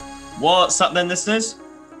What's up then, listeners?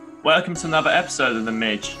 Welcome to another episode of the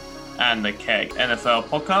Midge and the Keg NFL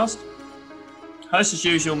podcast. Host as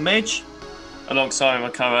usual, Midge, alongside my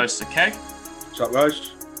co-host, the Keg. What's up,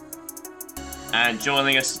 guys? And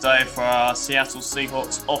joining us today for our Seattle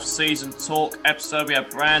Seahawks off-season talk episode, we have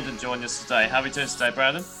Brandon joining us today. How are we doing today,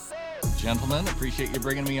 Brandon? Gentlemen, appreciate you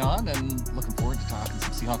bringing me on and looking forward to talking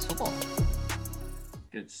some Seahawks football.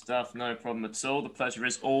 Good stuff, no problem at all. The pleasure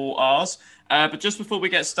is all ours. But just before we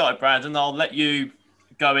get started, Brandon, I'll let you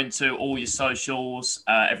go into all your socials,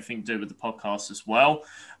 everything to do with the podcast as well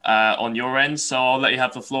on your end. So I'll let you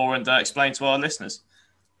have the floor and explain to our listeners.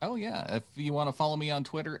 Oh, yeah. If you want to follow me on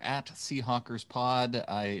Twitter, at SeahawkersPod,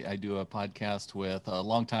 I do a podcast with a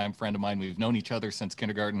longtime friend of mine. We've known each other since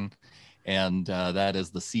kindergarten, and that is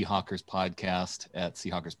the Seahawkers Podcast at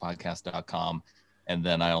SeahawkersPodcast.com. And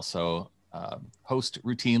then I also host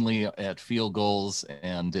routinely at Field Goals,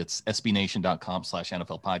 and it's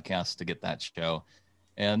SBNation.com/NFL podcast to get that show.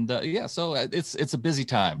 And so it's a busy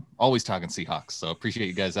time, always talking Seahawks. So appreciate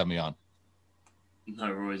you guys having me on. No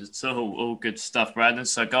worries at all. All good stuff, Brandon.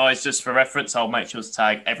 So guys, just for reference, I'll make sure to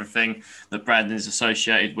tag everything that Brandon is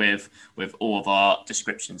associated with all of our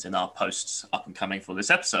descriptions in our posts up and coming for this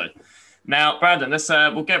episode. Now, Brandon,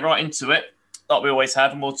 we'll get right into it like we always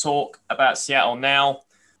have, and we'll talk about Seattle now.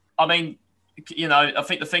 I mean, I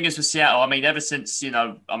think the thing is with Seattle, ever since, we've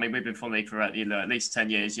been from the league for at least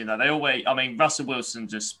 10 years, they always, Russell Wilson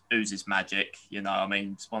just oozes magic,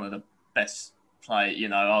 it's one of the best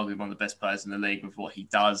arguably one of the best players in the league with what he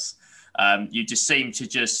does. You just seem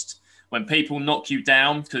to when people knock you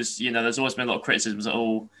down, because, there's always been a lot of criticisms at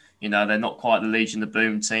all, they're not quite the Legion of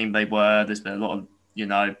Boom team they were. There's been a lot of,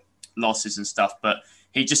 losses and stuff, but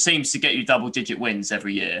he just seems to get you double-digit wins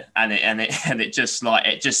every year, and it just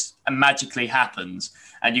magically happens.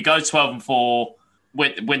 And you go 12-4,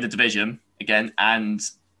 win the division again, and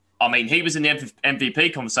he was in the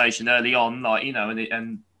MVP conversation early on,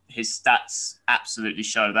 and his stats absolutely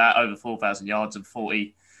show that, over 4,000 yards and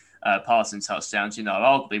 40 passing touchdowns.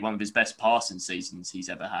 Arguably one of his best passing seasons he's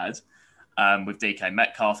ever had, with DK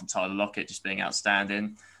Metcalf and Tyler Lockett just being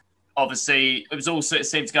outstanding. Obviously, it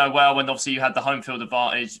seemed to go well when obviously you had the home field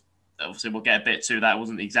advantage. Obviously, we'll get a bit to that. It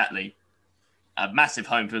wasn't exactly a massive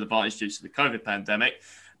home field advantage due to the COVID pandemic.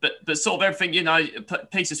 But sort of everything,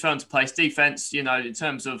 pieces fell into place. Defense, in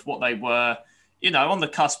terms of what they were, on the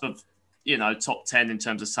cusp of, top 10 in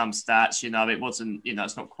terms of some stats. It wasn't,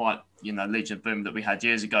 it's not quite, Legion of Boom that we had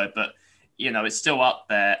years ago. But, it's still up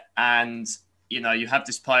there. And, you have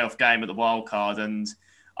this playoff game at the wild card, and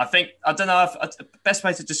I don't know if best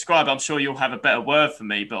way to describe it, I'm sure you'll have a better word for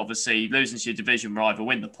me, but obviously losing to your division rival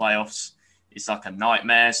in the playoffs, it's like a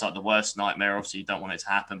nightmare. It's like the worst nightmare. Obviously, you don't want it to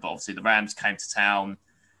happen, but obviously the Rams came to town,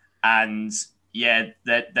 and their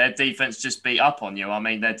defense just beat up on you.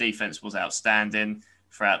 Their defense was outstanding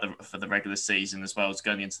for the regular season as well as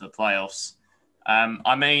going into the playoffs.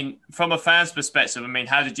 From a fan's perspective,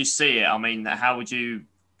 how did you see it? How would you,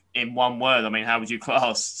 in one word, how would you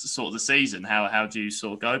class sort of the season? How do you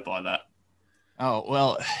sort of go by that? Oh,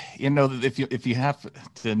 well, if you have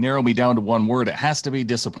to narrow me down to one word, it has to be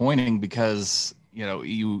disappointing, because,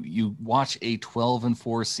 you watch a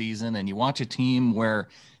 12-4 season, and you watch a team where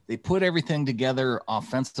they put everything together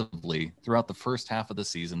offensively throughout the first half of the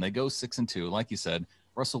season. They go 6-2. Like you said,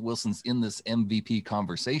 Russell Wilson's in this MVP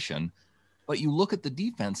conversation, but you look at the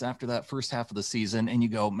defense after that first half of the season and you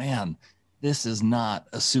go, man, this is not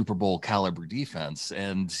a Super Bowl caliber defense.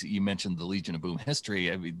 And you mentioned the Legion of Boom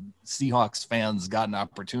history. Seahawks fans got an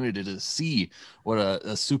opportunity to see what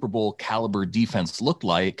a Super Bowl caliber defense looked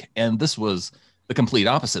like. And this was the complete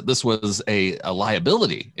opposite. This was a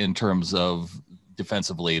liability in terms of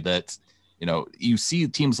defensively, that, you see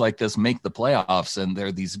teams like this make the playoffs and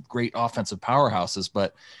they're these great offensive powerhouses.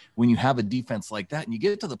 But when you have a defense like that and you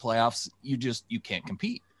get to the playoffs, you can't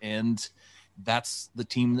compete. And that's the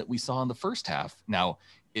team that we saw in the first half. Now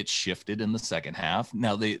it shifted in the second half.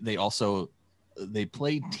 Now they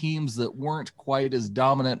played teams that weren't quite as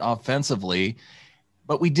dominant offensively,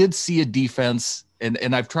 but we did see a defense.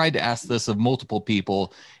 And I've tried to ask this of multiple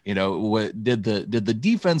people, did the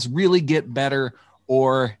defense really get better,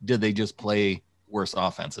 or did they just play worse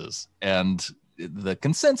offenses? And the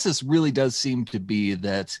consensus really does seem to be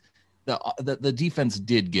that the defense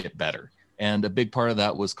did get better. And a big part of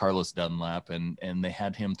that was Carlos Dunlap, and they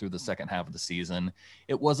had him through the second half of the season.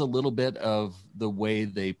 It was a little bit of the way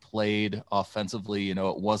they played offensively. It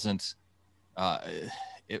wasn't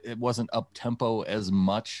up tempo as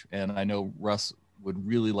much. And I know Russ would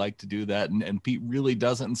really like to do that, and Pete really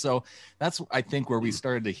doesn't. And so that's, I think, where we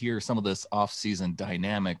started to hear some of this off-season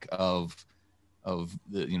dynamic of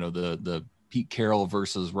the Pete Carroll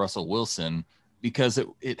versus Russell Wilson, because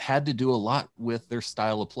it had to do a lot with their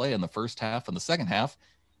style of play in the first half and the second half.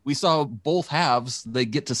 We saw both halves, they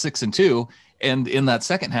get to 6-2. And in that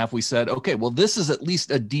second half, we said, okay, well, this is at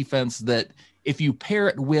least a defense that if you pair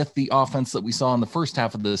it with the offense that we saw in the first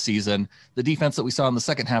half of the season, the defense that we saw in the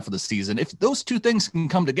second half of the season, if those two things can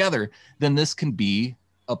come together, then this can be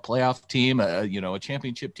a playoff team, a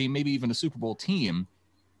championship team, maybe even a Super Bowl team.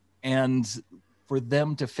 And for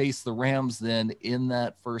them to face the Rams then in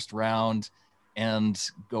that first round and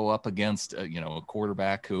go up against, a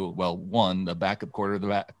quarterback who, the backup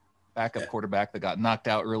quarterback that got knocked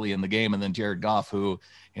out early in the game, and then Jared Goff, who,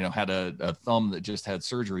 had a thumb that just had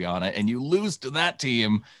surgery on it, and you lose to that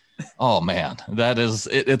team. Oh man, that is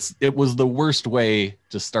it. It was the worst way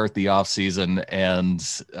to start the offseason, and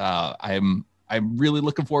I'm really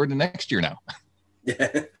looking forward to next year now.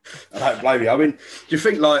 Yeah, I don't blame you. I mean, do you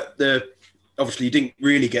think obviously you didn't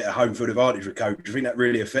really get a home field advantage with COVID? Do you think that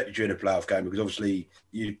really affected you in a playoff game? Because obviously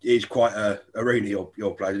it's quite a arena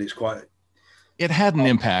you're playing, and it's quite. It had an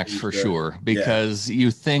impact for sure, because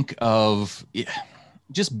you think of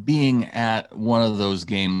just being at one of those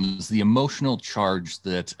games, the emotional charge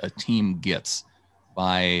that a team gets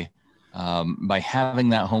by having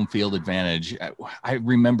that home field advantage. I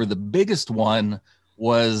remember the biggest one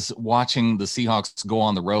was watching the Seahawks go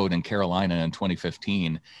on the road in Carolina in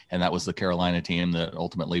 2015. And that was the Carolina team that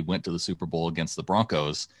ultimately went to the Super Bowl against the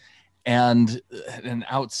Broncos. And an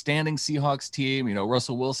outstanding Seahawks team,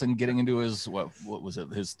 Russell Wilson getting into his, what was it,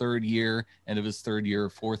 his third year, end of his third year,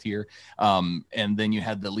 fourth year. And then you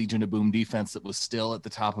had the Legion of Boom defense that was still at the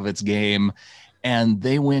top of its game. And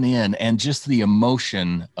they went in, and just the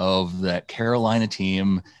emotion of that Carolina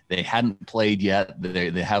team, they hadn't played yet. They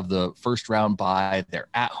have the first round bye. They're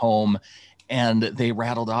at home, and they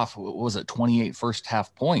rattled off, 28 first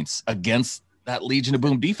half points against that Legion of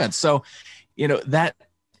Boom defense. So, that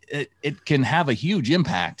it can have a huge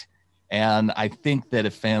impact. And I think that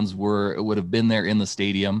if fans would have been there in the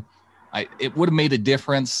stadium, it would have made a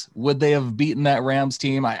difference. Would they have beaten that Rams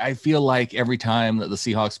team? I feel like every time that the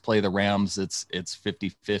Seahawks play the Rams, it's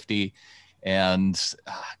 50-50. And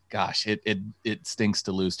gosh, it stinks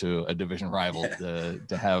to lose to a division rival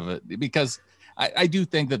to have it, because I do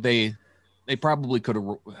think that they probably could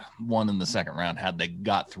have won in the second round had they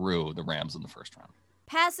got through the Rams in the first round.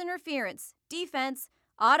 Pass interference, defense,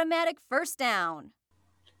 automatic first down.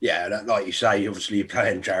 Yeah, like you say, obviously you're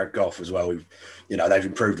playing Jared Goff as well. They've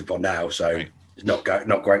improved upon now, so it's not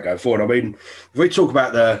great going forward. I mean, if we talk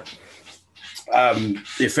about the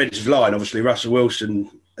offensive line, obviously Russell Wilson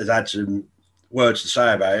has had some words to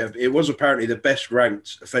say about it. It was apparently the best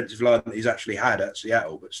ranked offensive line that he's actually had at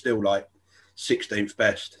Seattle, but still like 16th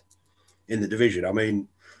best in the division. I mean, do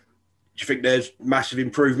you think there's massive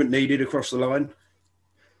improvement needed across the line?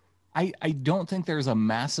 I don't think there's a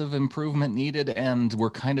massive improvement needed, and we're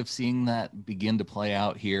kind of seeing that begin to play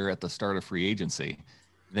out here at the start of free agency.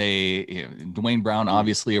 Dwayne Brown,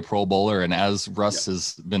 obviously a Pro Bowler, and as Russ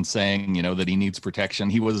has been saying, that he needs protection.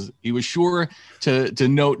 He was sure to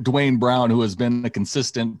note Dwayne Brown, who has been a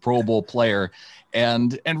consistent Pro Bowl player,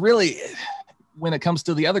 and really, when it comes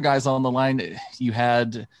to the other guys on the line, you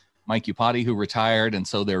had Mike Iupati, who retired, and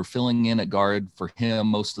so they're filling in at guard for him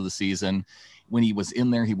most of the season. When he was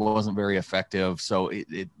in there, he wasn't very effective. So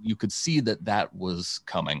you could see that was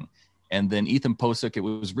coming. And then Ethan Posick, it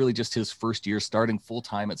was really just his first year starting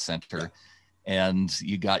full-time at center. And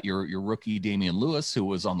you got your rookie Damian Lewis, who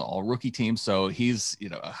was on the all-rookie team. So he's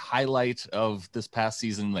a highlight of this past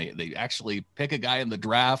season. They actually pick a guy in the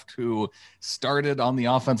draft who started on the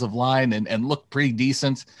offensive line and looked pretty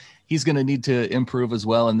decent. He's going to need to improve as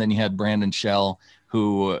well. And then you had Brandon Shell,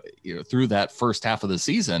 who through that first half of the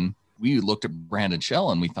season, we looked at Brandon Shell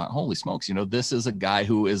and we thought, holy smokes, this is a guy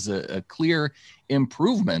who is a clear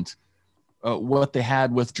improvement, what they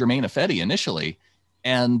had with Germain Ifedi initially.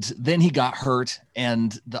 And then he got hurt,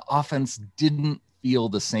 and the offense didn't feel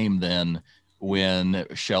the same then when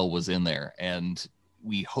Shell was in there. And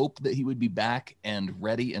we hoped that he would be back and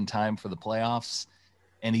ready in time for the playoffs.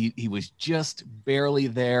 And he was just barely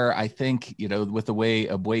there. I think, with the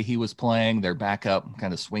way he was playing, their backup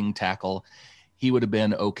kind of swing tackle, he would have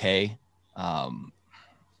been okay.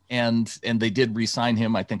 And they did re-sign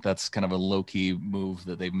him. I think that's kind of a low-key move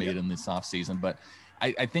that they've made in this offseason. But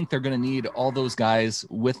I think they're going to need all those guys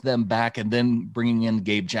with them back, and then bringing in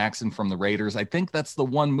Gabe Jackson from the Raiders. I think that's the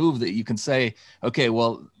one move that you can say, okay,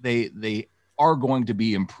 well, they are going to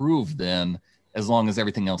be improved then, as long as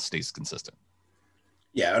everything else stays consistent.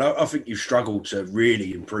 Yeah, and I think you've struggled to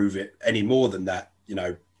really improve it any more than that,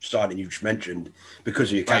 signing you just mentioned because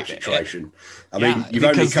of your cap situation. I Yeah, mean, you've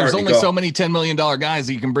because there's only got so many $10 million guys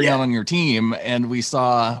that you can bring out on your team. And we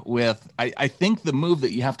saw with, I think the move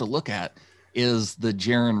that you have to look at is the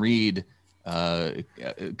Jaron Reed,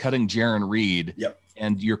 cutting Jaron Reed. Yep.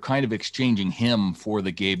 And you're kind of exchanging him for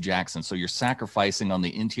the Gabe Jackson. So you're sacrificing on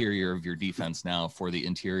the interior of your defense now for the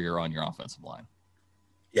interior on your offensive line.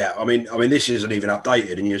 Yeah, I mean, this isn't even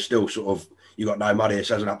updated, and you're still sort of, you got no money. It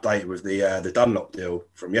hasn't updated with the Dunlop deal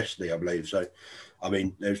from yesterday, I believe. So, I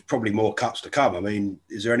mean, there's probably more cuts to come. I mean,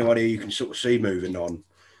 is there anyone here you can sort of see moving on?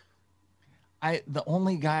 The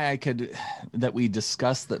only guy that we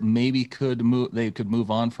discussed that maybe they could move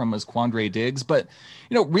on from is Quandre Diggs, but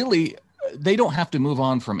really they don't have to move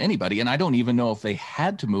on from anybody. And I don't even know if they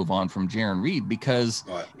had to move on from Jaron Reed, because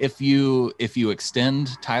if you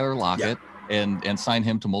extend Tyler Lockett and sign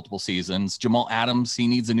him to multiple seasons, Jamal Adams, he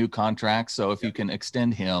needs a new contract. So if you can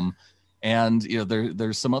extend him, and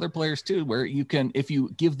there's some other players too, where you can, if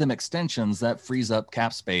you give them extensions, that frees up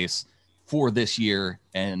cap space for this year.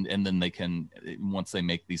 And then they can, once they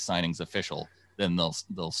make these signings official, then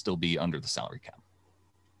they'll still be under the salary cap.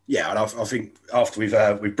 Yeah, and I think after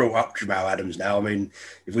we've brought up Jamal Adams now, I mean,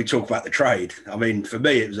 if we talk about the trade, I mean, for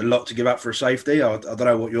me, it was a lot to give up for a safety. I don't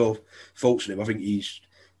know what your thoughts on him. I think he's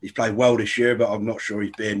played well this year, but I'm not sure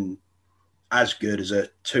he's been as good as a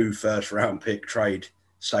 2 first-round pick trade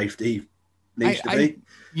safety needs to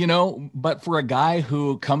be. But for a guy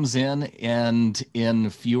who comes in and in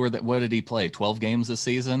what did he play? 12 games this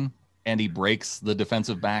season? And he breaks the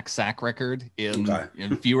defensive back sack record in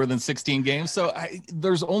fewer than 16 games. So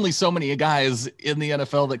there's only so many guys in the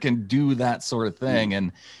NFL that can do that sort of thing.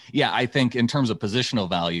 And I think in terms of positional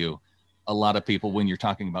value, a lot of people, when you're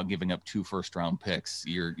talking about giving up 2 first-round picks,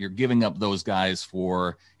 you're giving up those guys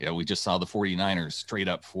for, we just saw the 49ers trade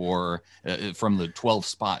up for from the 12th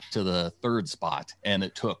spot to the 3rd spot, and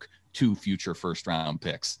it took 2 future first-round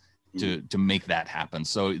picks to make that happen.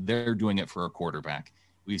 So they're doing it for a quarterback.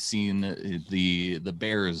 We've seen the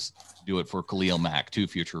Bears do it for Khalil Mack, 2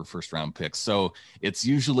 future first-round picks. So it's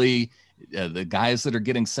usually the guys that are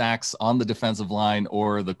getting sacks on the defensive line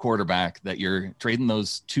or the quarterback that you're trading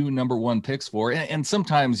those 2 number 1 picks for. And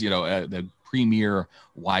sometimes, the premier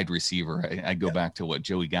wide receiver. I go back to what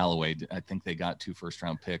Joey Galloway, I think they got 2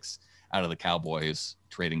 first-round picks out of the Cowboys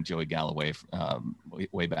trading Joey Galloway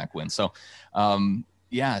way back when. So,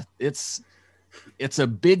 it's a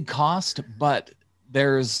big cost, but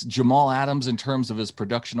there's Jamal Adams in terms of his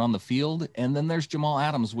production on the field. And then there's Jamal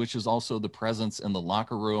Adams, which is also the presence in the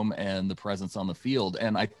locker room and the presence on the field.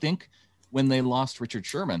 And I think when they lost Richard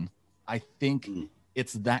Sherman, I think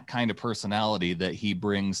it's that kind of personality that he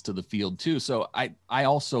brings to the field too. So I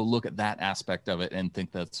also look at that aspect of it and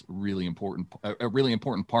think that's really important, a really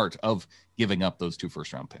important part of giving up those 2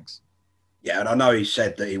 first-round picks. Yeah, and I know he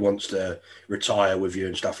said that he wants to retire with you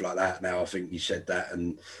and stuff like that now. I think he said that.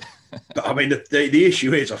 But I mean, the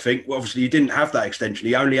issue is, I think, obviously you didn't have that extension.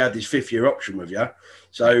 He only had this 5th-year option with you.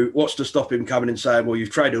 So what's to stop him coming and saying, well, you've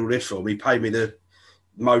traded all this for me, pay me the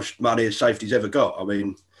most money a safety's ever got? I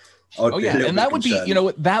mean, and that would be,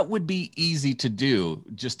 that would be easy to do,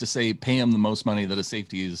 just to say, pay him the most money that a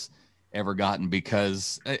safety has ever gotten,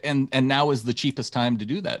 because and now is the cheapest time to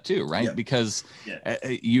do that too, right? Because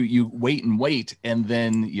you wait and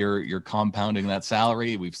then you're compounding that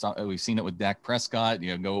salary. We've seen it with Dak Prescott.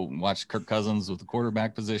 Go watch Kirk Cousins with the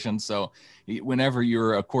quarterback position. So whenever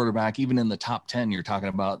you're a quarterback, even in the top 10, you're talking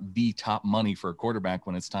about the top money for a quarterback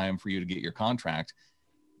when it's time for you to get your contract.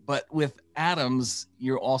 But with Adams,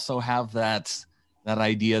 you also have that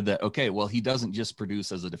idea that, okay, well, he doesn't just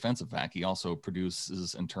produce as a defensive back, he also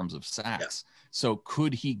produces in terms of sacks. So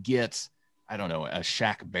could he get, I don't know, a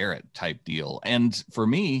Shaq Barrett type deal? And for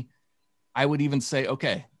me, I would even say,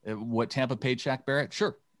 okay, what Tampa paid Shaq Barrett?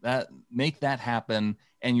 Sure, make that happen.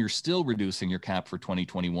 And you're still reducing your cap for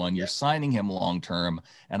 2021. You're signing him long-term.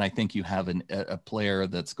 And I think you have a player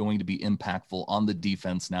that's going to be impactful on the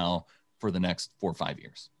defense now for the next 4 or 5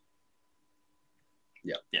 years.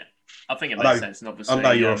 Yeah. I think it makes sense. And obviously, I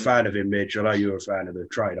know you're a fan of him, Midge. I know you're a fan of the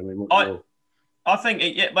trade. I mean, I think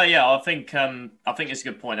I think it's a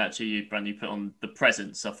good point actually, Brandon. You put on the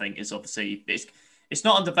presence. I think is obviously it's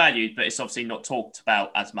not undervalued, but it's obviously not talked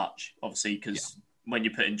about as much. Obviously, because when you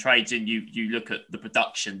put in trades in, you look at the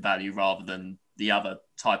production value rather than the other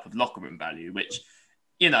type of locker room value, which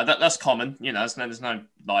that's common. There's no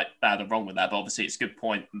like bad or wrong with that. But obviously, it's a good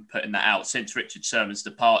point in putting that out since Richard Sherman's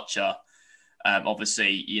departure.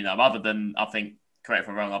 Obviously, other than, I think, correct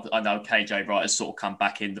me if I'm wrong, I know KJ Wright has sort of come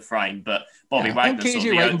back in the frame, but Bobby Wagner. And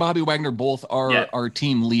KJ Wright and Bobby Wagner both are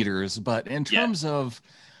team leaders. But in terms of,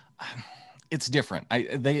 it's different.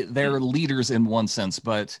 They're leaders in one sense,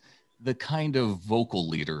 but the kind of vocal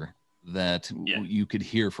leader that you could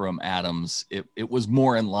hear from Adams, it was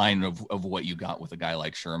more in line of what you got with a guy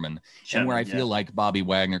like Sherman and where I feel like Bobby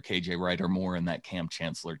Wagner, KJ Wright are more in that Cam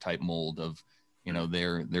Chancellor type mold of,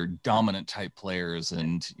 they're dominant type players,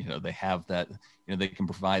 and, they have that, they can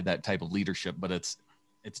provide that type of leadership, but it's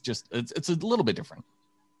a little bit different.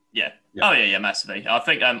 Yeah. Oh yeah, massively. I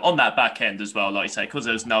think on that back end as well, like you say, because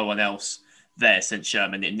there was no one else there since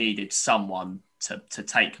Sherman, it needed someone to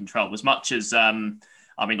take control. As much as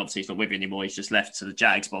obviously he's not with you anymore, he's just left to the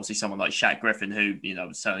Jags, but obviously someone like Shaq Griffin, who,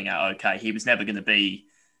 was turning out okay, he was never going to be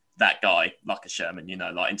that guy like a Sherman,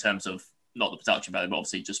 like in terms of not the production value, but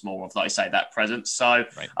obviously just more of, like you say, that presence. So,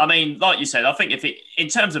 right. Like you said, I think in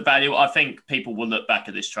terms of value, I think people will look back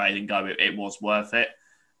at this trade and go, it was worth it.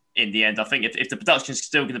 In the end, I think if the production is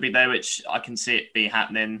still going to be there, which I can see it be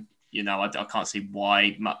happening, I can't see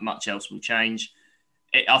why much else will change.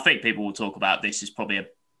 I think people will talk about this as probably a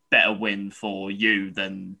better win for you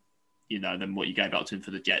than what you gave up to him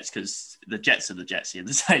for the Jets, because the Jets are the Jets here.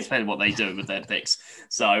 It's depending what they do with their picks.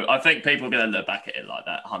 So I think people are going to look back at it like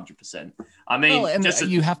that 100%.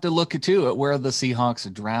 You have to look at where the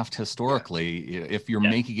Seahawks draft historically. Yeah. If you're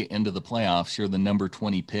making it into the playoffs, you're the number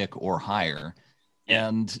 20 pick or higher.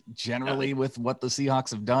 And generally with what the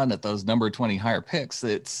Seahawks have done at those number 20 higher picks,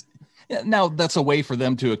 now that's a way for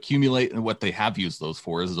them to accumulate, and what they have used those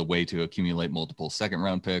for is a way to accumulate multiple second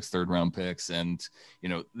round picks, third round picks. And,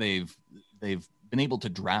 they've been able to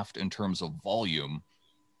draft in terms of volume.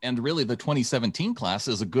 And really the 2017 class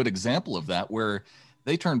is a good example of that, where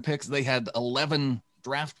they turned picks. They had 11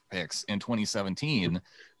 draft picks in 2017.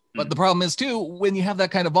 But the problem is too, when you have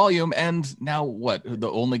that kind of volume, and now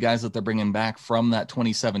the only guys that they're bringing back from that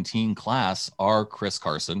 2017 class are Chris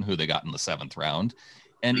Carson, who they got in the 7th round,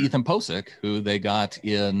 and Ethan Posick, who they got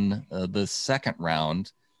in the 2nd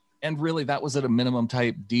round. And really that was at a minimum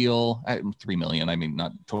type deal, $3 million.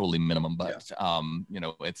 Not totally minimum, but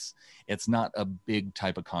it's not a big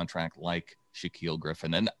type of contract like Shaquille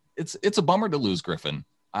Griffin. And it's a bummer to lose Griffin.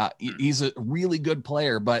 He's a really good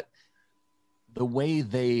player, but the way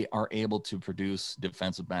they are able to produce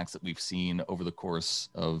defensive backs that we've seen over the course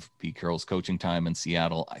of Pete Carroll's coaching time in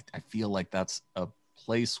Seattle, I feel like that's a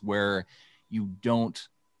place where you don't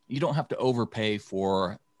have to overpay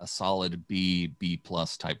for a solid B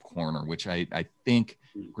plus type corner, which I think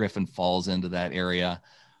Griffin falls into that area.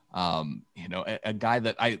 A guy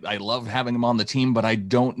that I love having him on the team, but I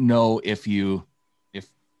don't know if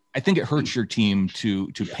I think it hurts your team to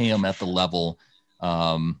pay him at the level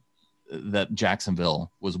that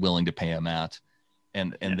Jacksonville was willing to pay him at,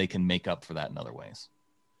 and they can make up for that in other ways.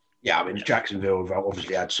 Yeah, Jacksonville have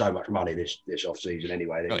obviously had so much money this offseason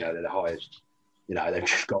anyway. They're the highest.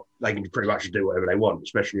 They can pretty much do whatever they want,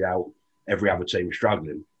 especially how every other team is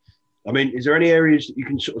struggling. Is there any areas that you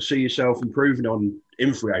can sort of see yourself improving on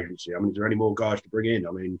in free agency? Is there any more guys to bring in?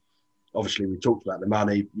 Obviously we talked about the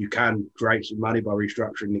money. You can create some money by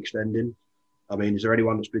restructuring and extending. Is there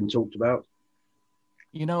anyone that's been talked about?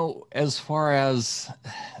 As far as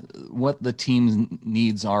what the team's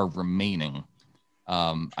needs are remaining,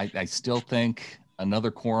 I still think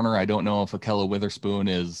another corner. I don't know if Ahkello Witherspoon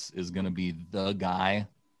is going to be the guy.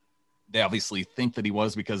 They obviously think that he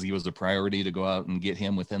was, because he was a priority to go out and get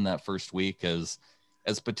him within that first week as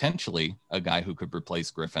potentially a guy who could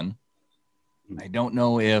replace Griffin. I don't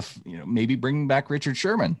know if, maybe bringing back Richard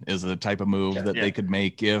Sherman is the type of move that they could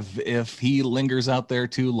make if he lingers out there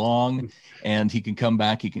too long and he can come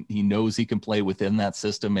back. He knows he can play within that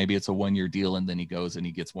system. Maybe it's a 1-year deal and then he goes and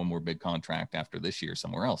he gets one more big contract after this year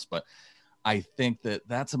somewhere else. But I think that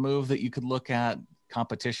that's a move that you could look at.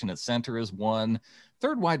 Competition at center is one.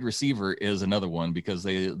 Third wide receiver is another one, because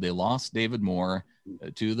they lost David Moore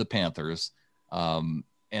to the Panthers. And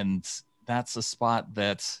that's a spot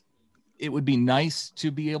that it would be nice to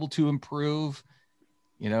be able to improve.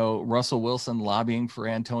 Russell Wilson lobbying for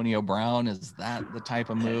Antonio Brown. Is that the type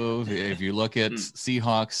of move? If you look at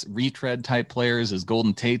Seahawks retread type players, is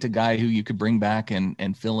Golden Tate a guy who you could bring back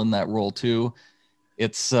and fill in that role too?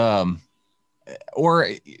 It's, or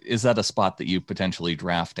is that a spot that you potentially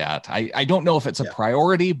draft at? I don't know if it's a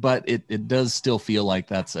priority, but it does still feel like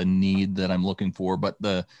that's a need that I'm looking for. But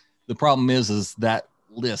the problem is that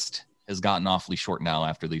list has gotten awfully short now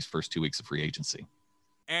after these first 2 weeks of free agency.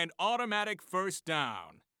 An automatic first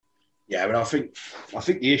down. Yeah, but I think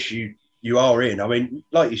the issue you are in,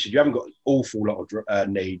 like you said, you haven't got an awful lot of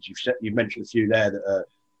needs. You've mentioned a few there that are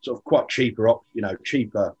sort of quite cheaper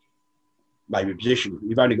maybe position.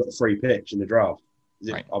 You've only got 3 picks in the draft.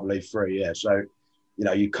 Right. I believe 3, yeah. So,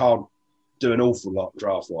 you can't do an awful lot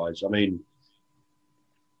draft-wise.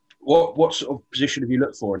 What sort of position have you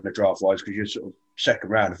looked for in the draft wise? Because you're sort of second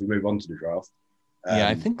round if we move on to the draft. Yeah,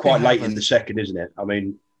 I think quite late in the second, isn't it? I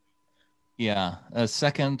mean, yeah, a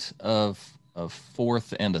second of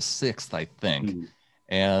fourth and a sixth, I think.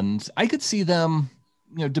 And I could see them,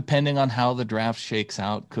 depending on how the draft shakes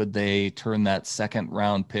out, could they turn that second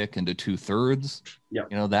round pick into 2/3?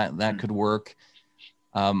 Yeah. That could work.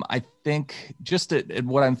 I think just at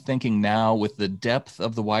what I'm thinking now with the depth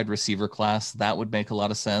of the wide receiver class, that would make a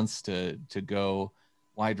lot of sense to go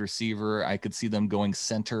wide receiver. I could see them going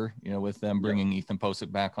center, with them bringing Ethan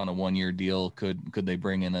Posick back on a 1-year deal. Could they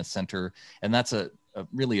bring in a center? And that's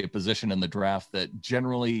really a position in the draft that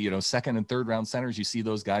generally, second and third round centers, you see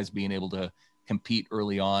those guys being able to compete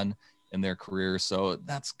early on in their career. So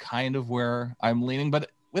that's kind of where I'm leaning.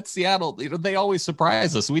 But with Seattle, they always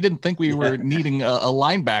surprise us. We didn't think we were needing a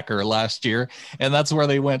linebacker last year, and that's where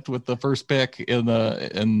they went with the first pick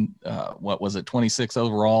in what was it, 26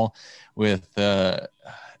 overall with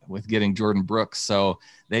getting Jordan Brooks. So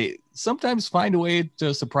they sometimes find a way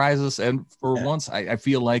to surprise us, and for once, I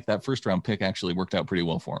feel like that first round pick actually worked out pretty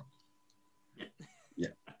well for him. Yeah,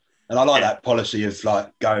 and I like that policy of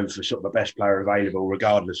like going for sort of the best player available,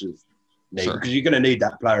 regardless of need, because you're going to need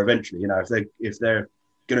that player eventually. If they're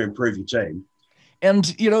going to improve your team. And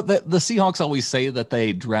the Seahawks always say that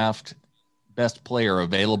they draft best player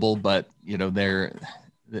available, but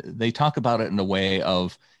they talk about it in a way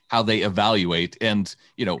of how they evaluate, and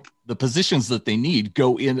the positions that they need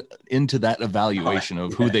go into that evaluation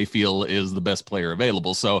of who they feel is the best player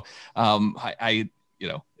available. So I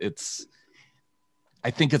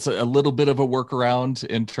think it's a little bit of a workaround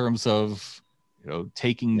in terms of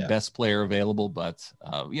taking best player available, but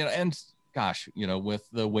and gosh, with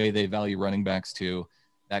the way they value running backs too,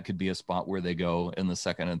 that could be a spot where they go in the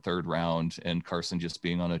second and third round, and Carson just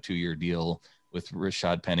being on a 2-year deal with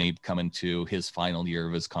Rashad Penny coming to his final year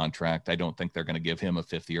of his contract. I don't think they're going to give him a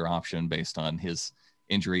 5th-year option based on his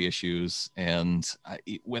injury issues. And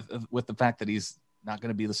with the fact that he's not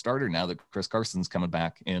going to be the starter now that Chris Carson's coming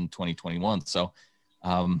back in 2021. So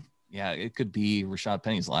it could be Rashad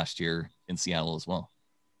Penny's last year in Seattle as well.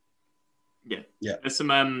 Yeah. There's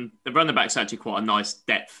some the running back's actually quite a nice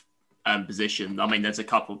depth position. I mean, there's a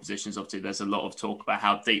couple of positions. Obviously, there's a lot of talk about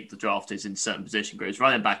how deep the draft is in certain position groups.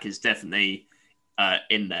 Running back is definitely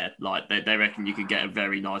in there. Like they reckon you could get a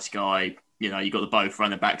very nice guy. You got the both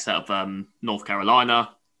running backs out of North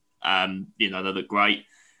Carolina. They look great.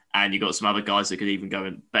 And you got some other guys that could even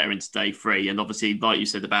go better into day 3. And obviously, like you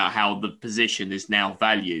said about how the position is now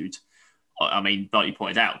valued. I mean, like you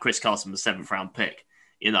pointed out, Chris Carson was 7th round pick.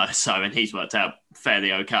 And he's worked out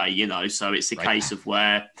fairly okay, so it's a case of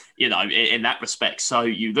where, in that respect. So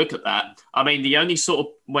you look at that. I mean, the only sort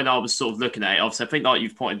of, when I was sort of looking at it, obviously, I think like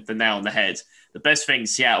you've pointed the nail on the head, the best thing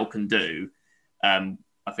Seattle can do, I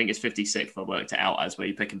think it's 56 if I worked it out as where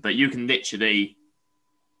you're picking, but you can literally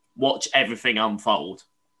watch everything unfold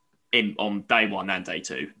on day 1 and day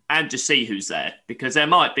 2 and just see who's there, because there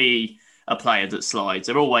might be a player that slides.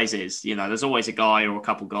 There always is. There's always a guy or a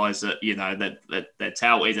couple guys that, that they're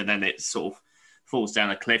touted, and then it sort of falls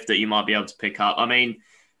down a cliff that you might be able to pick up. I mean,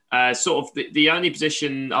 sort of the only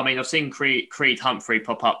position, I mean, I've seen Creed Humphrey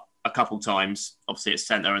pop up a couple times, obviously at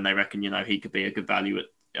centre, and they reckon, he could be a good value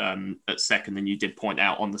at second, and you did point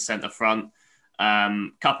out on the centre front.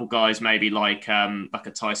 Couple guys maybe like a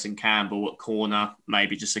Tyson Campbell at corner,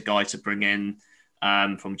 maybe just a guy to bring in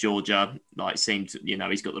from Georgia, seemed,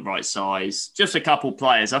 he's got the right size. Just a couple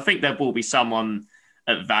players. I think there will be someone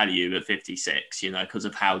at value at 56, because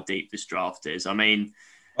of how deep this draft is. I mean,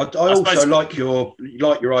 I also like your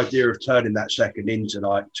idea of turning that second into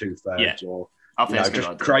like 2/3 or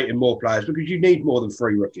just creating more players, because you need more than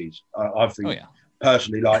 3 rookies. I think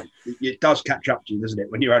personally, like, it does catch up to you, doesn't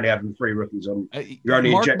it, when you're only having 3 rookies on. You're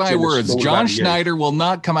only mark my words, John Schneider will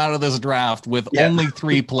not come out of this draft with only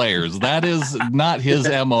 3 players. That is not his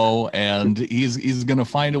MO, and he's going to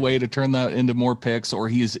find a way to turn that into more picks, or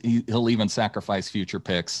he'll even sacrifice future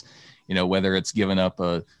picks. Whether it's giving up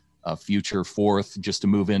a future 4th just to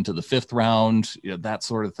move into the 5th round, that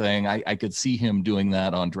sort of thing. I could see him doing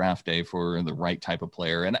that on draft day for the right type of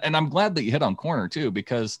player. And I'm glad that you hit on corner too,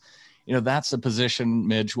 because that's a position,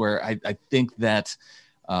 Midge, where I think that,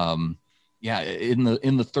 in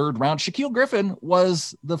the 3rd round, Shaquille Griffin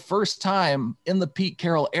was the first time in the Pete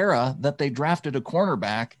Carroll era that they drafted a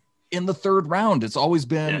cornerback in the 3rd round. It's always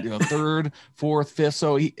been 3rd, 4th, 5th.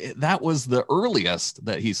 So that was the earliest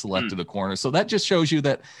that he selected a corner. So that just shows you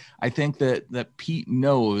that I think that Pete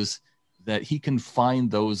knows that he can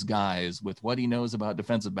find those guys with what he knows about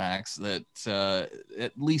defensive backs, that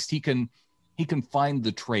at least he can find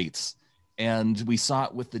the traits And we saw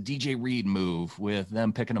it with the DJ Reed move, with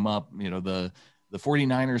them picking him up. You know, the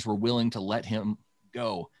 49ers were willing to let him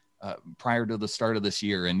go prior to the start of this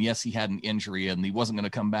year. And yes, he had an injury and he wasn't going to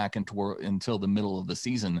come back until the middle of the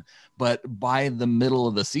season. But by the middle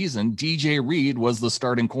of the season, DJ Reed was the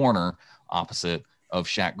starting corner opposite of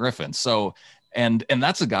Shaq Griffin. So, and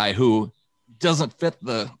that's a guy who doesn't fit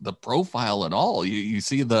the profile at all. You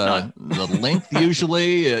see the length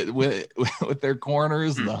usually with their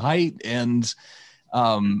corners, the height, and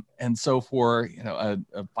so for, you know,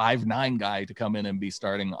 a 5'9" guy to come in and be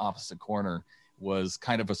starting opposite corner was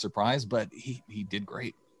kind of a surprise, but he did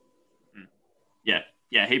great.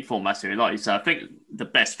 Yeah, he performed massively. Like you said, I think the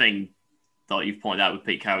best thing that you've pointed out with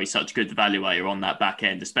Pete Carroll, he's such a good evaluator on that back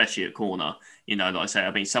end, especially at corner. You know, like I say,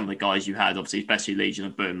 I mean, some of the guys you had, obviously, especially Legion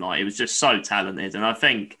of Boom, like it was just so talented. And I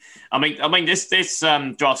think, I mean, this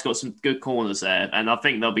draft's got some good corners there, and I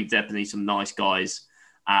think there'll be definitely some nice guys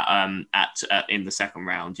at in the second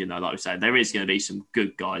round. You know, like we said, there is going to be some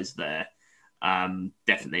good guys there.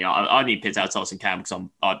 Definitely, I need to pick out Tyson Campbell because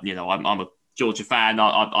I'm a Georgia fan.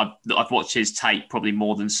 I've watched his tape probably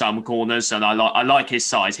more than some corners, and I like his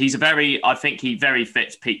size. I think he very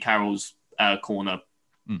fits Pete Carroll's corner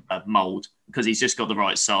mold, because he's just got the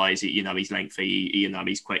right size. He's lengthy.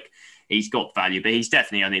 He's quick. He's got value, but he's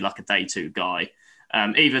definitely only like a day two guy.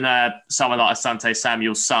 Even someone like Asante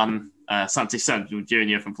Samuel's son, Asante Samuel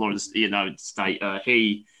Jr. from Florida, State,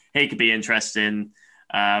 he could be interesting.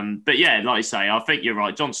 But yeah, like you say, I think you're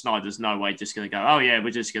right. John Snyder's no way just going to go, oh yeah,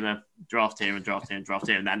 we're just going to draft here and draft here and draft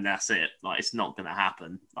here, and then that's it. Like, it's not going to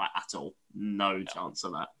happen, like, at all. No chance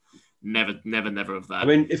of that. Never of that. I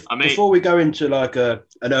mean, before we go into like an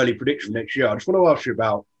early prediction next year, I just want to ask you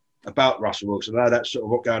about Russell Wilson. I know that's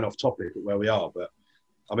sort of going off topic at where we are, but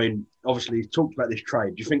I mean, obviously he's talked about this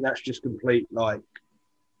trade. Do you think that's just complete, like,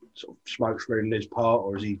 sort of smokescreen on his part,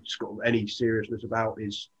 or has he got any seriousness about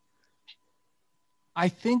his? I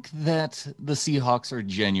think that the Seahawks are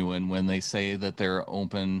genuine when they say that they're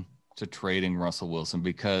open to trading Russell Wilson,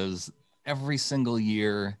 because every single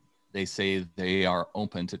year they say they are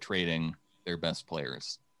open to trading their best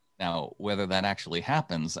players. Now, whether that actually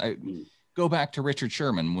happens, I go back to Richard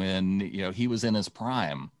Sherman when, he was in his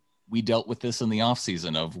prime. We dealt with this in the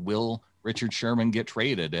offseason of, will Richard Sherman get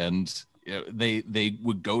traded? And they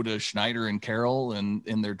would go to Schneider and Carroll and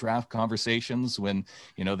in their draft conversations when,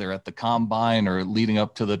 they're at the combine or leading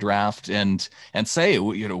up to the draft and say,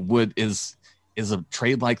 is a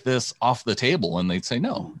trade like this off the table? And they'd say,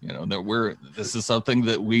 no, this is something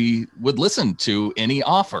that we would listen to any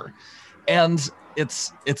offer. And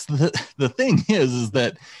it's the thing is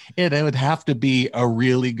that it would have to be a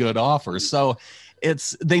really good offer. So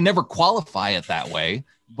they never qualify it that way,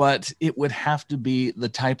 but it would have to be the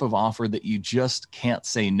type of offer that you just can't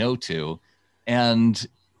say no to. And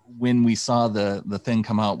when we saw the thing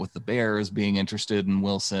come out with the Bears being interested in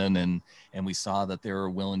Wilson, and we saw that they were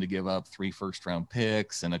willing to give up 3 first-round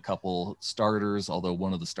picks and a couple starters, although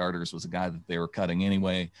one of the starters was a guy that they were cutting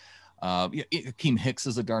anyway. Akeem Hicks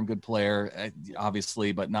is a darn good player,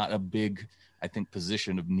 obviously, but not a big, I think,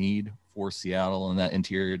 position of need for Seattle in that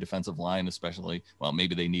interior defensive line, especially. Well,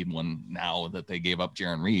 maybe they need one now that they gave up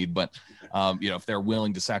Jarran Reed, but if they're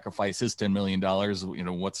willing to sacrifice his $10 million,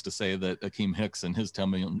 what's to say that Akeem Hicks and his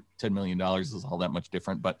 $10 million is all that much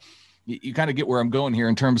different? But you kind of get where I'm going here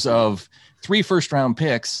in terms of 3 first-round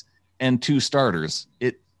picks and 2 starters.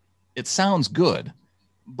 It sounds good,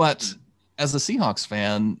 but as a Seahawks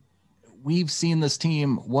fan, we've seen this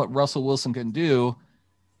team, what Russell Wilson can do.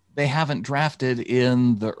 They haven't drafted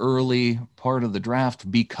in the early part of the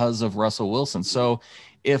draft because of Russell Wilson. So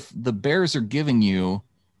if the Bears are giving you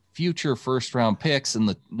future first-round picks in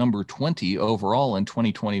the number 20 overall in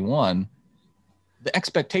 2021, the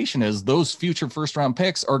expectation is those future first-round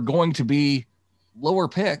picks are going to be lower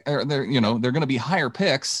pick, or they're going to be higher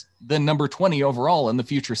picks than number 20 overall in the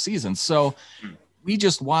future season. So we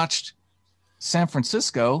just watched San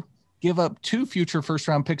Francisco give up 2 future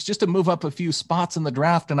first-round picks just to move up a few spots in the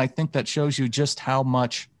draft, and I think that shows you just how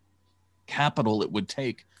much capital it would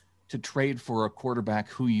take to trade for a quarterback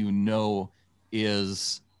who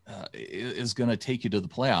is going to take you to the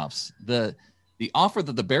playoffs. The offer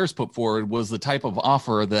that the Bears put forward was the type of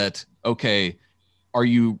offer that, okay, are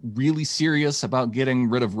you really serious about getting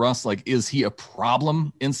rid of Russ? Like, is he a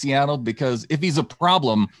problem in Seattle? Because if he's a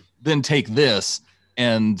problem, then take this.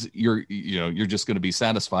 And you're just going to be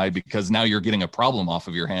satisfied because now you're getting a problem off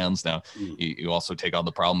of your hands. Now you also take on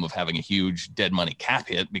the problem of having a huge dead money cap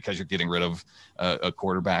hit because you're getting rid of a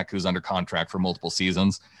quarterback who's under contract for multiple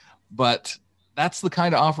seasons. But that's the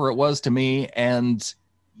kind of offer it was to me. And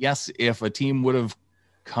yes, if a team would have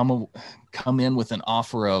come come in with an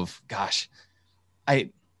offer of, gosh,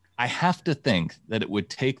 I have to think that it would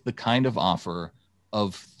take the kind of offer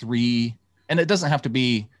of 3, and it doesn't have to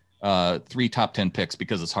be 3 top 10 picks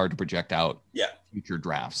because it's hard to project out future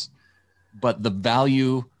drafts, but the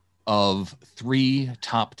value of 3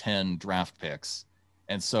 top 10 draft picks.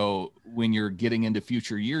 And so when you're getting into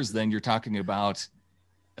future years, then you're talking about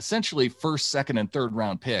essentially first, second, and third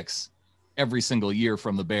round picks every single year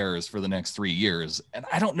from the Bears for the next 3 years. And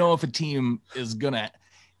I don't know if a team is going to,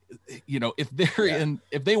 if they're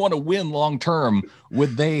if they want to win long term,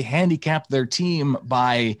 would they handicap their team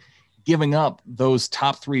by giving up those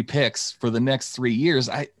top 3 picks for the next 3 years?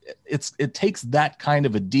 It takes that kind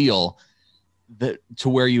of a deal to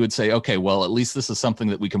where you would say, okay, well, at least this is something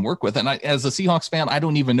that we can work with. And as a Seahawks fan, I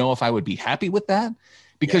don't even know if I would be happy with that,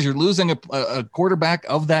 because you're losing a quarterback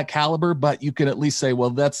of that caliber, but you can at least say, well,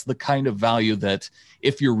 that's the kind of value that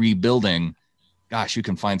if you're rebuilding, gosh, you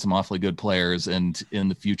can find some awfully good players, and in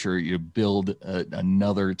the future you build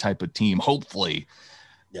another type of team, hopefully.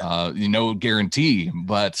 No guarantee,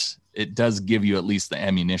 but it does give you at least the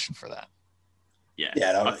ammunition for that.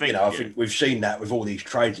 I think we've seen that with all these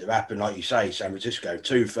trades that have happened. Like you say, San Francisco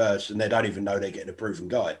 2 firsts, and they don't even know they're getting a proven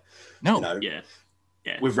guy. No,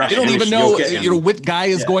 with they don't even know what guy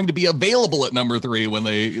is going to be available at number 3 when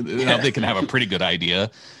they can have a pretty good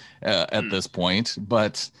idea at this point.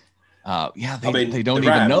 But they don't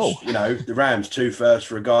even know. The Rams 2 firsts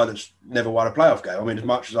for a guy that's never won a playoff game. I mean, as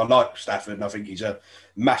much as I like Stafford, and I think he's a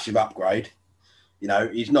massive upgrade,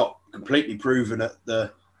 he's not completely proven at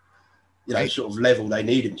the sort of level they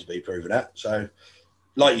need him to be proven at. So,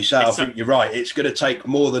 like you say, I think you're right. It's going to take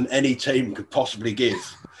more than any team could possibly give.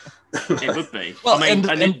 It would be. Well,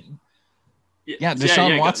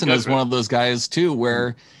 Deshaun Watson is one of those guys too,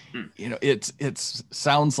 where it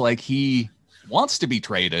sounds like he wants to be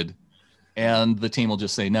traded, and the team will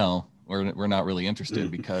just say no. We're not really interested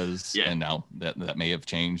because, and now that may have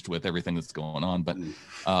changed with everything that's going on. But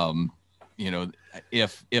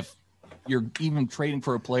if you're even trading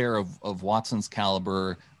for a player of Watson's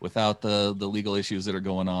caliber without the legal issues that are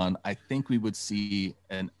going on, I think we would see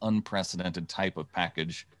an unprecedented type of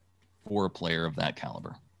package for a player of that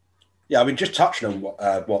caliber. Yeah, I mean, just touching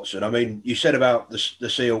on Watson, I mean, you said about the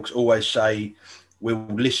Seahawks always say we'll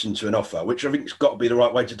listen to an offer, which I think has got to be the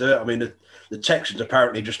right way to do it. I mean, the Texans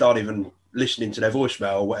apparently just aren't even listening to their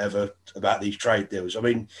voicemail or whatever about these trade deals. I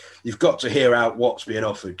mean, you've got to hear out what's being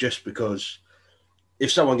offered, just because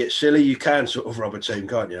if someone gets silly, you can sort of rob a team,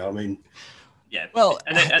 can't you? I mean, well,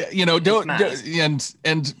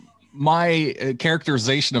 and my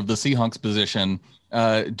characterization of the Seahawks position,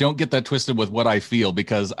 don't get that twisted with what I feel,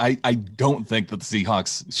 because I don't think that the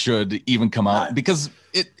Seahawks should even come out, because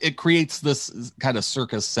it creates this kind of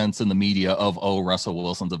circus sense in the media of, oh, Russell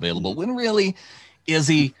Wilson's available, when really, is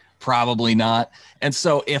he? Probably not. And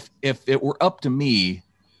so if it were up to me,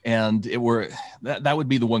 and it were that would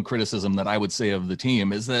be the one criticism that I would say of the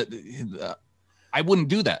team, is that I wouldn't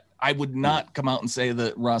do that. I would not come out and say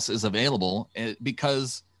that Russ is available,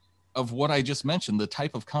 because of what I just mentioned. The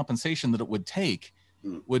type of compensation that it would take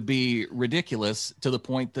would be ridiculous, to the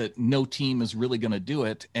point that no team is really going to do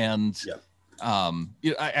it. And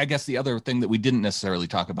I guess the other thing that we didn't necessarily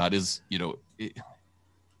talk about is,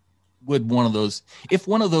 if one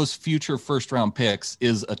of those future first round picks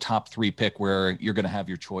is a top 3 pick where you're going to have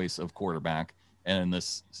your choice of quarterback, and in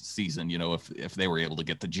this season, if they were able to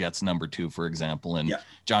get the Jets number 2, for example, and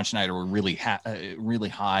John Schneider were really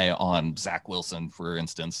high on Zach Wilson, for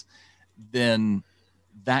instance, then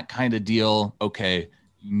that kind of deal, okay,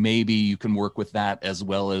 maybe you can work with that, as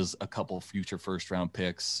well as a couple future first round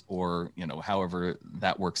picks, or however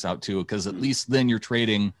that works out too, because at least then you're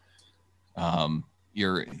trading a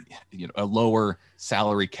lower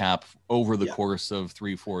salary cap over the course of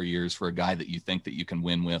 3-4 years for a guy that you think that you can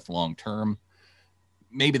win with long term.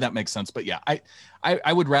 Maybe that makes sense, but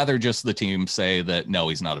I would rather just the team say that no,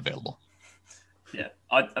 he's not available. Yeah,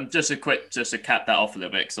 I'm just to cap that off a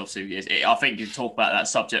little bit, because obviously I think you talk about that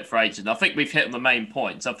subject for ages, and I think we've hit on the main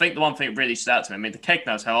points. I think the one thing that really stood out to me, I mean, the keg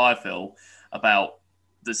knows how I feel about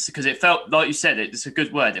this, because it felt, like you said, it's a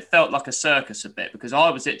good word, it felt like a circus a bit, because I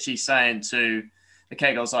was actually saying to the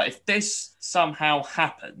keg, I was like, if this somehow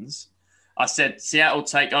happens, I said Seattle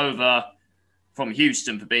take over from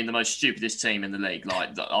Houston for being the most stupidest team in the league.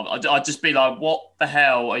 Like, I'd just be like, what the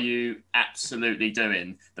hell are you absolutely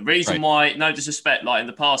doing? The reason why, no disrespect, like in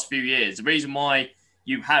the past few years, the reason why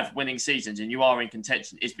you have winning seasons and you are in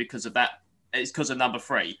contention is because of that. It's because of number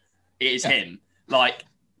 3. It is him. Like,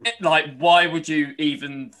 Like, why would you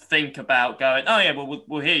even think about going, oh, yeah, well,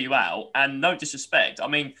 we'll hear you out? And no disrespect. I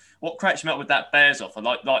mean, what cracks me up with that Bears offer,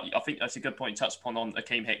 like I think that's a good point you touched upon on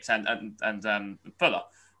Akeem Hicks and Fuller.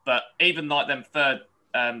 But even like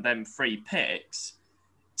them 3 picks,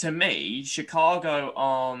 to me, Chicago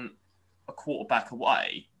aren't a quarterback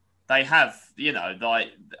away. They have,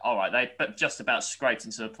 like, all right, they but just about scraped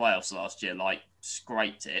into the playoffs last year, like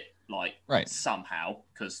scraped it, like Right. somehow,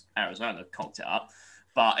 because Arizona cocked it up.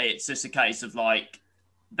 But it's just a case of like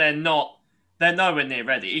they're nowhere near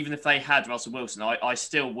ready. Even if they had Russell Wilson, I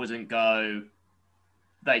still wouldn't go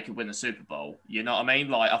they could win the Super Bowl. You know what I mean?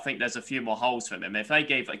 Like, I think there's a few more holes for them. If they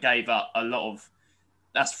gave up a lot of,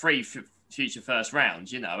 that's 3 future first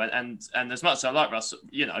rounds, and as much as I like Russell,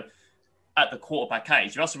 at the quarterback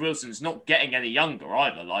age, Russell Wilson's not getting any younger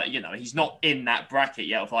either. Like, he's not in that bracket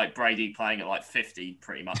yet of like Brady playing at like 50,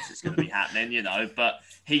 pretty much it's going to be happening, but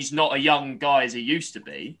he's not a young guy as he used to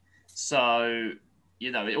be. So,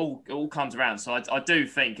 it all comes around. So I do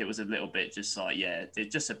think it was a little bit just like,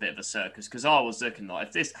 it's just a bit of a circus, because I was looking like,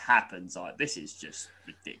 if this happens, like, this is just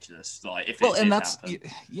ridiculous. Like, if it did happen.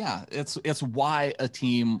 It's why a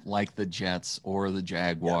team like the Jets or the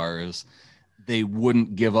Jaguars, they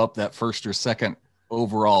wouldn't give up that first or second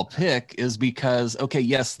overall pick, is because, okay,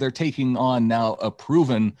 yes, they're taking on now a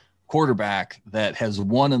proven quarterback that has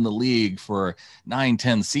won in the league for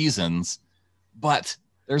 9-10 seasons. But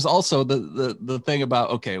there's also the thing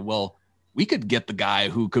about, okay, well, we could get the guy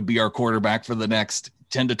who could be our quarterback for the next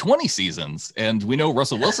 10 to 20 seasons. And we know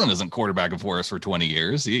Russell Wilson isn't quarterbacking for us for 20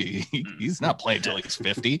 years. He's not playing till he's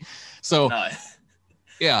 50. So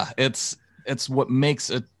yeah, it's what makes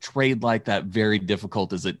a trade like that very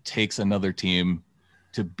difficult, is it takes another team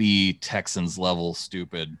to be Texans level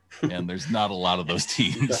stupid, and there's not a lot of those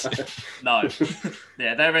teams. No.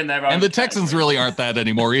 Yeah, they're in their own. And the Texans really aren't that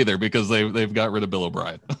anymore either, because they've got rid of Bill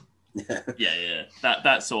O'Brien. Yeah.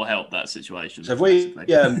 That sort of helped that situation. So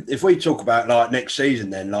if we talk about like next season,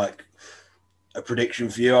 then like a prediction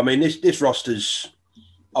for you, I mean, this roster's,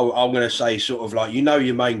 I'm going to say sort of like,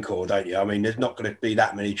 your main core, don't you? I mean, there's not going to be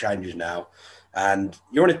that many changes now, and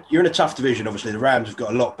you're in a tough division. Obviously, the Rams have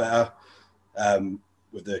got a lot better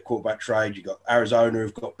with the quarterback trade. You've got Arizona,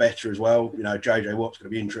 who've got better as well. JJ Watt's going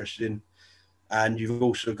to be interesting, and you've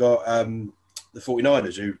also got the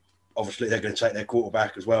 49ers, who obviously they're going to take their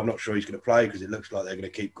quarterback as well. I'm not sure he's going to play, because it looks like they're going to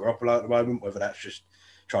keep Garoppolo at the moment. Whether that's just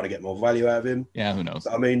trying to get more value out of him, who knows?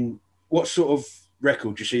 But, I mean, what sort of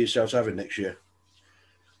record do you see yourselves having next year?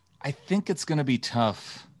 I think it's going to be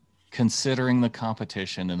tough, considering the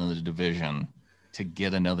competition in the division, to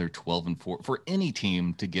get another 12-4 for any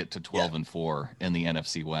team to get to 12-4 in the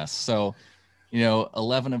NFC West. So,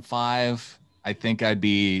 11-5, I think I'd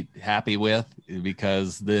be happy with,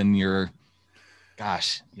 because then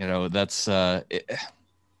that's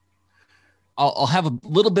I'll have a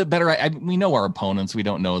little bit better. We know our opponents. We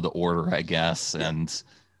don't know the order, I guess, and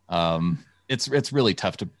it's really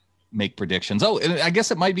tough to make predictions. Oh, I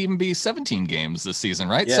guess it might even be 17 games this season,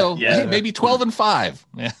 right? Maybe 12-5.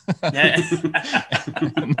 Yeah.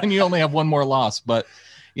 And then you only have one more loss. But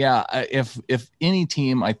yeah, if any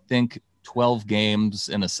team, I think 12 games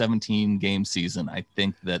in a 17-game season, I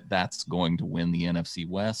think that's going to win the NFC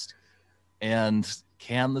West. And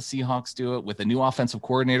can the Seahawks do it with a new offensive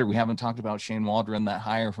coordinator? We haven't talked about Shane Waldron, that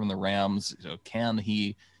hire from the Rams. Can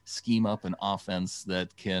he scheme up an offense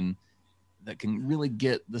that can really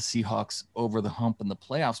get the Seahawks over the hump in the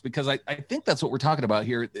playoffs? Because I think that's what we're talking about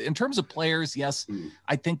here. In terms of players, yes,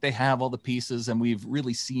 I think they have all the pieces, and we've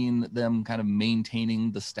really seen them kind of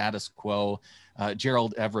maintaining the status quo.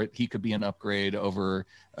 Gerald Everett, he could be an upgrade over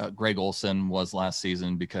Greg Olsen was last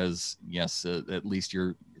season, because, yes, at least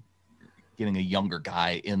you're getting a younger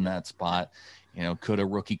guy in that spot. Could a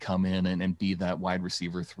rookie come in and be that wide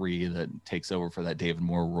receiver 3 that takes over for that David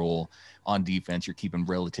Moore role? On defense, you're keeping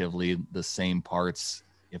relatively the same parts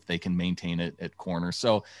if they can maintain it at corner.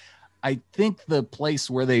 So I think the place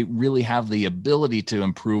where they really have the ability to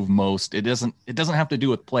improve most, it doesn't have to do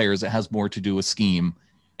with players. It has more to do with scheme.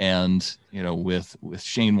 And, with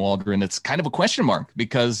Shane Waldron, it's kind of a question mark,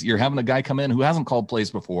 because you're having a guy come in who hasn't called plays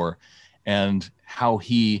before, and how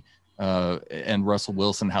he and Russell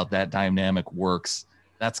Wilson, how that dynamic works.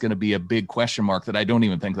 That's going to be a big question mark that I don't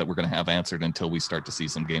even think that we're going to have answered until we start to see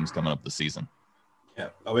some games coming up this season. Yeah.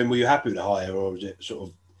 I mean, were you happy with the hire, or was it sort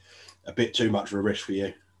of a bit too much of a risk for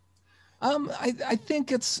you? I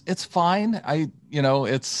think it's fine.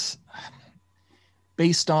 It's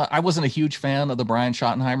based on, I wasn't a huge fan of the Brian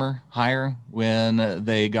Schottenheimer hire when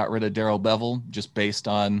they got rid of Darrell Bevell, just based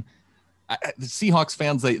on the Seahawks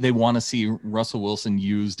fans. They want to see Russell Wilson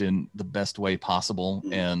used in the best way possible.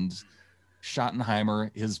 And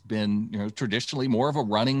Schottenheimer has been, traditionally more of a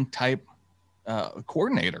running type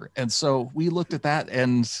coordinator. And so we looked at that,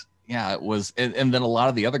 and yeah, it was, and then a lot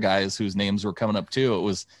of the other guys whose names were coming up too, it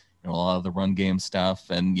was, a lot of the run game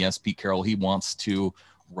stuff. And yes, Pete Carroll, he wants to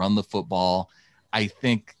run the football. I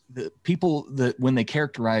think the people that when they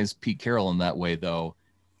characterize Pete Carroll in that way, though,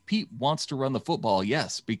 Pete wants to run the football,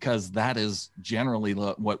 yes, because that is generally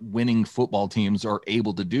what winning football teams are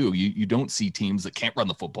able to do. You don't see teams that can't run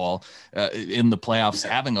the football in the playoffs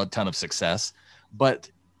having a ton of success, but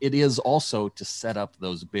it is also to set up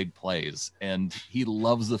those big plays. And he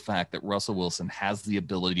loves the fact that Russell Wilson has the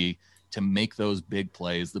ability to make those big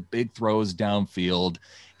plays, the big throws downfield.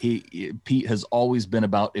 Pete has always been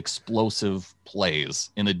about explosive plays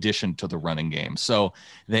in addition to the running game. So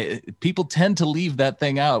people tend to leave that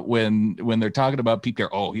thing out when they're talking about Pete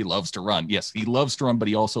Carroll. Oh, he loves to run. Yes, he loves to run, but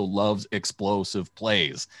he also loves explosive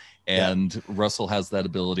plays. And Russell has that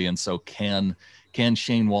ability. And so can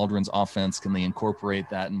Shane Waldron's offense, can they incorporate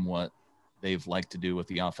that in what they've liked to do with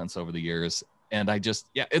the offense over the years? And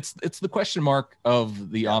it's the question mark of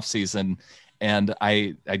the offseason. And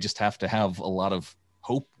I just have to have a lot of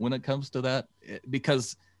hope when it comes to that,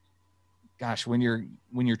 because gosh, when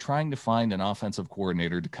you're trying to find an offensive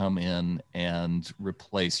coordinator to come in and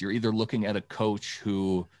replace, you're either looking at a coach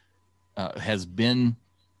who has been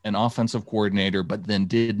an offensive coordinator, but then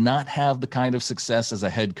did not have the kind of success as a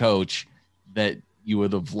head coach that you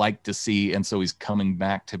would have liked to see. And so he's coming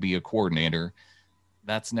back to be a coordinator.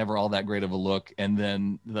 That's never all that great of a look. And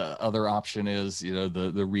then the other option is, the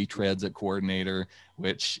retreads at coordinator,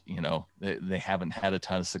 which, they haven't had a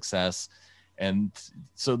ton of success. And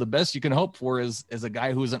so the best you can hope for is a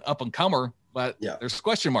guy who's an up and comer, but there's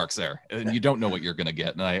question marks there and you don't know what you're going to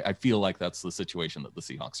get. And I feel like that's the situation that the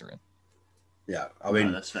Seahawks are in. Yeah. I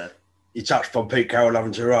mean, that's fair. You touched on Pete Carroll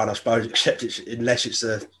having to run, I suppose, except unless it's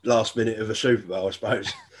the last minute of a Super Bowl, I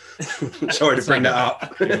suppose. Sorry to bring that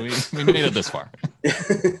up. We made it this far.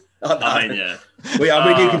 I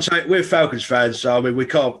mean, you can say we're Falcons fans, so we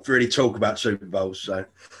can't really talk about Super Bowls. So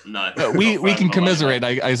no, we can commiserate,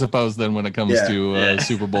 I suppose. Then when it comes to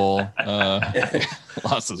Super Bowl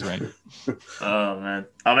losses, right? Oh man,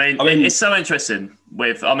 I mean, it's so interesting.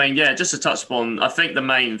 Just to touch upon, I think the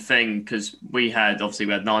main thing, because we had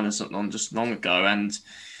Niners on just long ago, and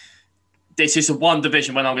this is the one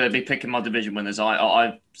division when I'm going to be picking my division winners.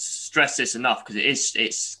 I stress this enough because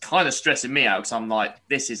it's kind of stressing me out, because I'm like,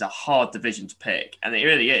 this is a hard division to pick, and it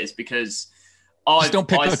really is, because just don't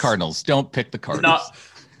pick the Cardinals. Don't pick the Cardinals.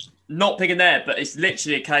 Not picking there, but it's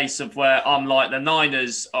literally a case of where I'm like, the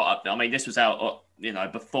Niners. This was out,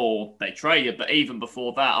 before they traded, but even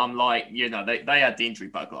before that, I'm like, they had the injury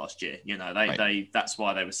bug last year. That's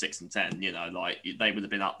why they were 6-10. They would have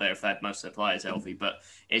been up there if they had most of their players healthy. But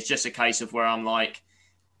it's just a case of where I'm like,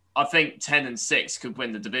 I think 10-6 could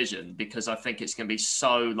win the division, because I think it's going to be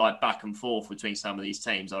so back and forth between some of these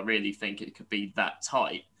teams. I really think it could be that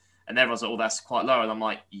tight. And everyone's like, oh, that's quite low. And I'm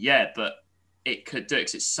like, yeah, but it could do it,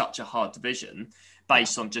 because it's such a hard division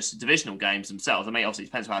based on just the divisional games themselves. Obviously it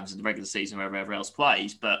depends what happens in the regular season where everyone else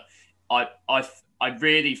plays, but I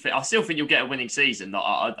really think, I still think you'll get a winning season.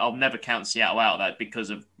 I'll never count Seattle out of that because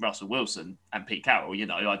of Russell Wilson and Pete Carroll.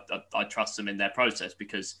 I trust them in their process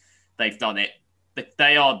because they've done it.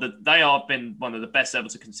 They are been one of the best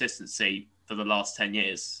levels of consistency for the last 10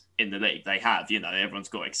 years in the league. They have, everyone's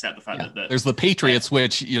got to accept the fact that there's the Patriots,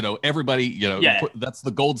 which, everybody, that's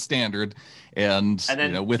the gold standard. And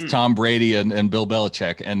then, with Tom Brady and Bill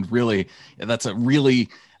Belichick, and really, that's a really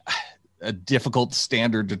difficult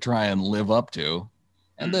standard to try and live up to.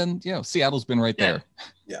 And then, Seattle's been right there.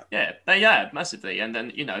 Yeah, massively. And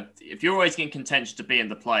then, if you're always in contention to be in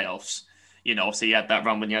the playoffs, obviously you had that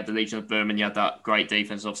run when you had the Legion of Boom and you had that great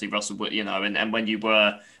defense, obviously Russell, and when you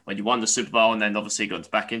won the Super Bowl and then obviously got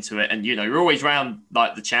back into it, and you're always around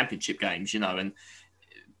the championship games, and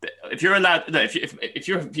if you're allowed, if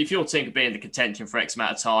your team could be in the contention for X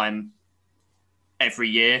amount of time every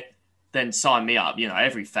year, then sign me up.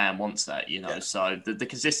 Every fan wants that, so the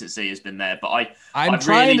consistency has been there. But I'm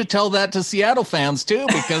trying to tell that to Seattle fans too,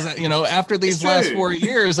 because, after these last 4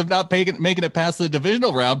 years of not making it past the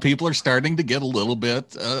divisional round, people are starting to get a little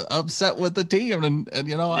bit upset with the team. And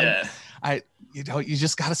you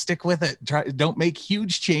just got to stick with it. Don't make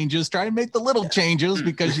huge changes. Try to make the little changes,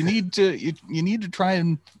 because you need to try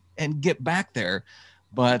and get back there.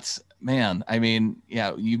 But man,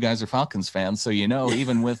 you guys are Falcons fans, so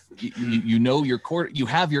even with you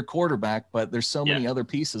have your quarterback, but there's so many other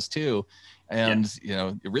pieces too, and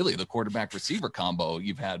really the quarterback receiver combo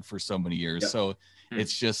you've had for so many years. So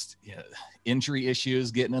it's just injury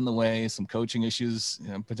issues getting in the way, some coaching issues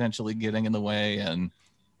potentially getting in the way, and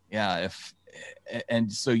Yeah,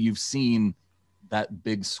 and so you've seen that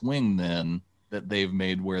big swing then that they've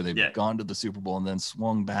made where they've gone to the Super Bowl and then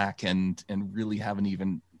swung back and really haven't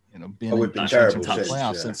even been we've been terrible to the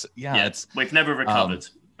playoffs since. It's we've never recovered,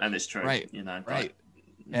 and it's true. Right. Right.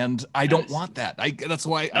 And I don't want that. That's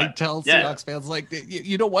why I tell Seahawks fans, like,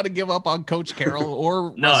 you don't want to give up on Coach Carroll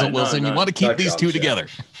or Russell Wilson. You want to keep these two together.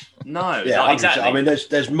 No, exactly. I mean,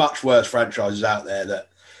 there's much worse franchises out there that,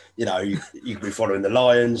 you can be following the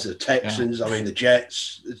Lions, the Texans. I mean, the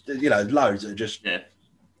Jets. Loads that are just. Yeah.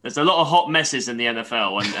 There's a lot of hot messes in the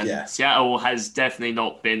NFL, and Seattle has definitely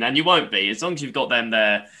not been, and you won't be as long as you've got them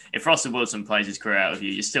there. If Russell Wilson plays his career out of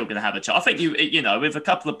you, you're still going to have a chance. I think with a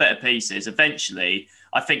couple of better pieces, eventually,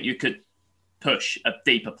 I think you could push a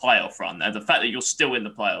deeper playoff run. And the fact that you're still in the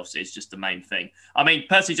playoffs is just the main thing. I mean,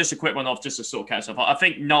 personally, just a quick one off, just to sort of catch up. I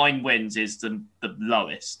think 9 wins is the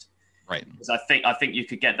lowest. Right. Because I think you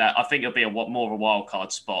could get that. I think it'll be more of a wild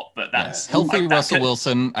card spot, but that's healthy. Russell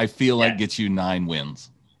Wilson, I feel like gets you 9 wins.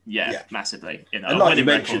 Yeah, massively. And like you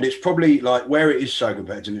mentioned, it's probably like where it is so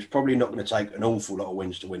competitive, it's probably not going to take an awful lot of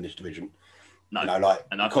wins to win this division. No,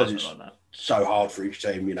 because it's so hard for each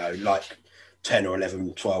team, like 10 or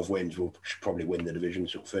 11, 12 wins will probably win the division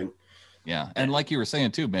sort of thing. Yeah. And like you were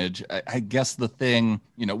saying too, Midge, I guess the thing,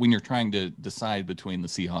 when you're trying to decide between the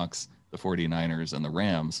Seahawks, the 49ers, and the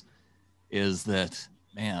Rams is that,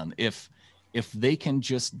 man, if they can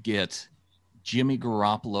just get Jimmy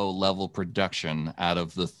Garoppolo level production out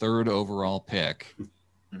of the 3rd overall pick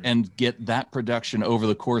and get that production over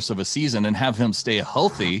the course of a season and have him stay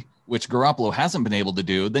healthy, which Garoppolo hasn't been able to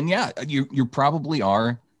do, then you probably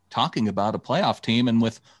are talking about a playoff team. And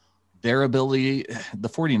with their ability, the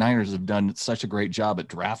 49ers have done such a great job at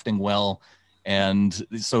drafting well. And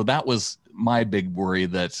so that was my big worry,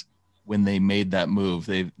 that when they made that move,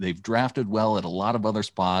 they've drafted well at a lot of other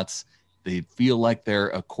spots. They feel like they're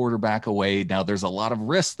a quarterback away. Now, there's a lot of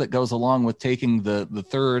risk that goes along with taking the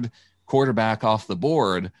 3rd quarterback off the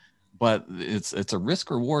board, but it's a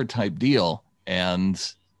risk reward type deal. And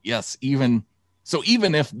yes, even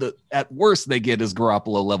if at worst they get is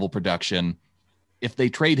Garoppolo level production, if they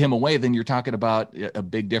trade him away, then you're talking about a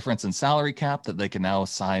big difference in salary cap that they can now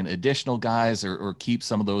sign additional guys or keep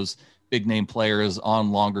some of those big name players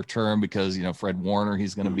on longer term because, Fred Warner,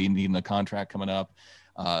 he's going to be needing a contract coming up.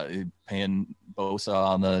 Paying Bosa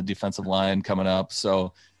on the defensive line coming up,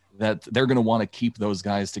 so that they're going to want to keep those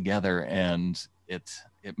guys together, and it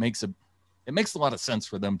makes a lot of sense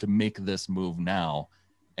for them to make this move now,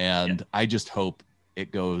 and I just hope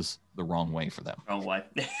it goes the wrong way for them. Wrong way.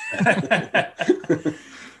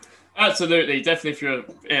 Absolutely, definitely. If you're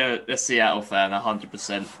a Seattle fan,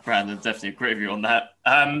 100%, Brandon, definitely agree with you on that.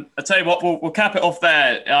 I tell you what, we'll cap it off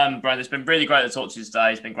there. Brandon, it's been really great to talk to you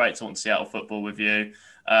today. It's been great talking Seattle football with you.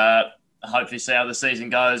 Hopefully, see how the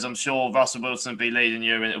season goes. I'm sure Russell Wilson will be leading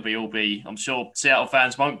you, and it'll be. I'm sure Seattle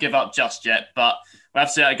fans won't give up just yet, but we'll have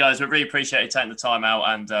to see how it goes. We really appreciate you taking the time out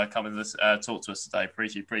and coming to talk to us today.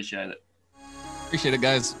 Appreciate it. Appreciate it,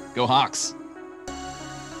 guys. Go Hawks.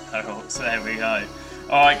 Hawks. There we go.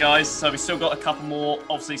 All right, guys, so we've still got a couple more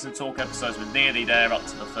off-season talk episodes. We're nearly there, up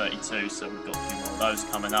to the 32, so we've got a few more of those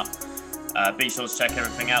coming up. Be sure to check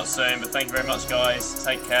everything out soon, but thank you very much, guys.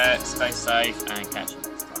 Take care, stay safe, and catch you.